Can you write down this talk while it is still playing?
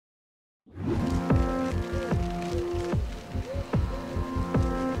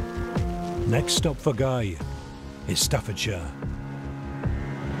Next stop for Guy is Staffordshire,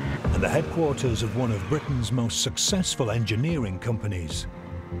 and the headquarters of one of Britain's most successful engineering companies.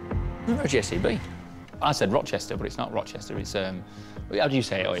 Or JCB. I said Rochester, but it's not Rochester, it's, how do you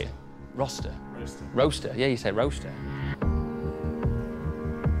say it, Oye? Roster? Roaster. Roaster, yeah, you say roaster.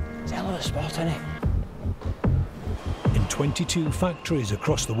 It's a hell of a spot, isn't it? In 22 factories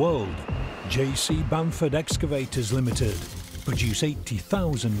across the world, JC Bamford Excavators Limited produce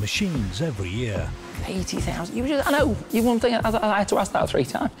 80,000 machines every year. 80,000? I know, you one thing, I had to ask that 3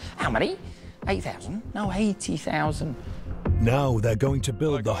 times. How many? 8,000? No, 80,000. Now they're going to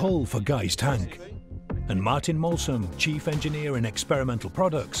build the hull for Guy's tank. And Martin Molsom, Chief Engineer in Experimental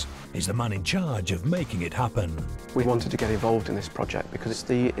Products, is the man in charge of making it happen. We wanted to get involved in this project because it's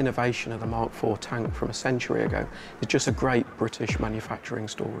the innovation of the Mark IV tank from a century ago. It's just a great British manufacturing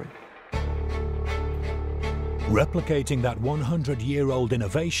story. Replicating that 100-year-old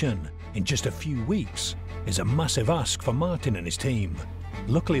innovation in just a few weeks is a massive ask for Martin and his team.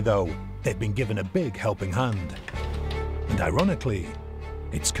 Luckily, though, they've been given a big helping hand. And ironically,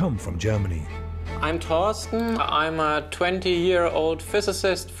 it's come from Germany. I'm Thorsten. I'm a 20-year-old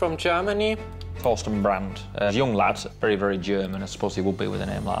physicist from Germany. Thorsten Brand. A young lad, very, very German. I suppose he would be with a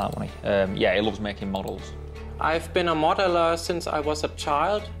name like that, wouldn't he? Yeah, he loves making models. I've been a modeler since I was a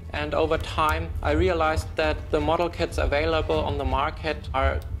child, and over time I realized that the model kits available on the market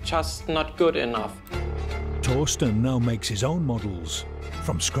are just not good enough. Thorsten now makes his own models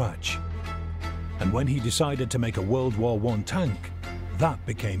from scratch. And when he decided to make a World War I tank, that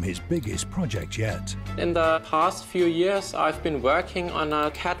became his biggest project yet. In the past few years, I've been working on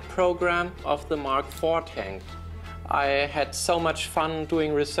a CAD program of the Mark IV tank. I had so much fun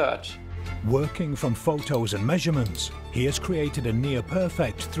doing research. Working from photos and measurements, he has created a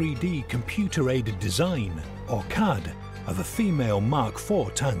near-perfect 3D computer-aided design, or CAD, of a female Mark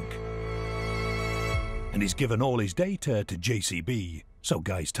IV tank. And he's given all his data to JCB, so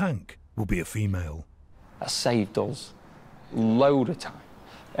Guy's tank will be a female. That saved us a load of time,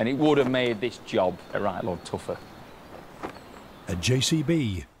 and it would have made this job a right lot tougher. At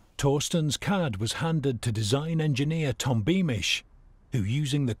JCB, Thorsten's CAD was handed to design engineer Tom Beamish, who,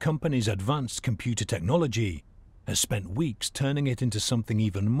 using the company's advanced computer technology, has spent weeks turning it into something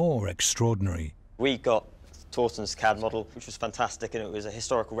even more extraordinary. We got Thorsten's CAD model, which was fantastic, and it was a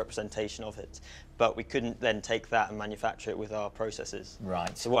historical representation of it, but we couldn't then take that and manufacture it with our processes.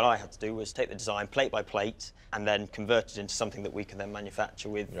 Right. So what I had to do was take the design plate by plate and then convert it into something that we can then manufacture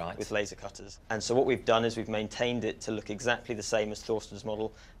with laser cutters. And so what we've done is we've maintained it to look exactly the same as Thorsten's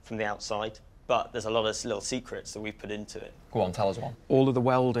model from the outside, but there's a lot of little secrets that we've put into it. Go on, tell us one. All of the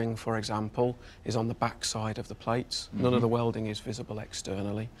welding, for example, is on the back side of the plates. None of the welding is visible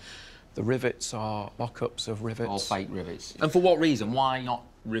externally. The rivets are mock-ups of rivets. All fake rivets. And for what reason? Why not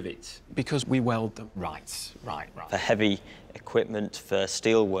rivets? Because we weld them. Right. For heavy equipment, for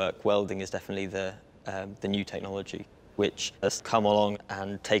steel work, welding is definitely the new technology, which has come along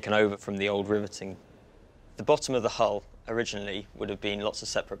and taken over from the old riveting. The bottom of the hull originally would have been lots of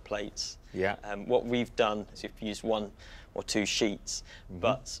separate plates. Yeah. What we've done is we've used 1 or 2 sheets,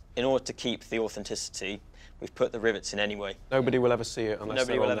 but in order to keep the authenticity, we've put the rivets in anyway. Nobody will ever see it unless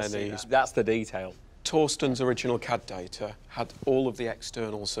they're on their knees. That's the detail. Thorsten's original CAD data had all of the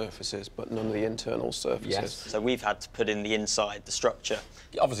external surfaces, but none of the internal surfaces. Yes. So we've had to put in the inside, the structure.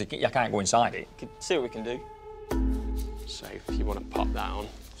 Obviously, you can't go inside it. See what we can do. So if you want to pop that on,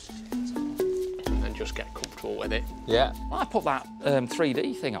 and then just get comfortable with it. Yeah. I put that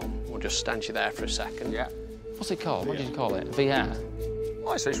 3D thing on. We'll just stand you there for a second. Yeah. What's it called? What did you call it? VR?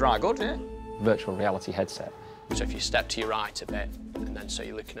 Oh, so it's right good, yeah? Virtual reality headset. So if you step to your right a bit, and then so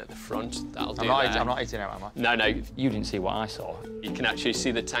you're looking at the front, that'll do I'm not hitting out, am I? No. You didn't see what I saw. You can actually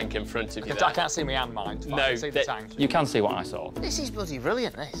see the tank in front of you I can't see my hand, mind. No, I can see the tank. You can see what I saw. This is bloody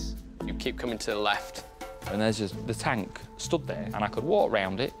brilliant, this. You keep coming to the left. And there's just the tank stood there, and I could walk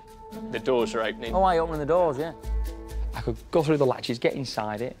round it. The doors are opening. Oh, I opening the doors, yeah. I could go through the latches, get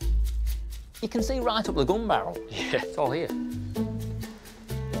inside it. You can see right up the gun barrel. Yeah. It's all here.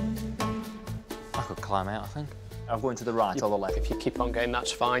 I could climb out, I think. I'm going to the right or the left. If you keep on going,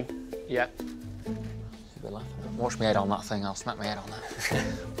 that's fine. Yeah. To the left. Watch my head on that thing, I'll smack my head on that.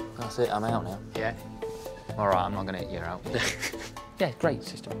 That's it, I'm out now. Yeah. All right, I'm not going to hit you out. Yeah, great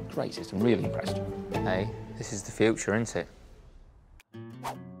system, really impressed. Hey, this is the future, isn't it?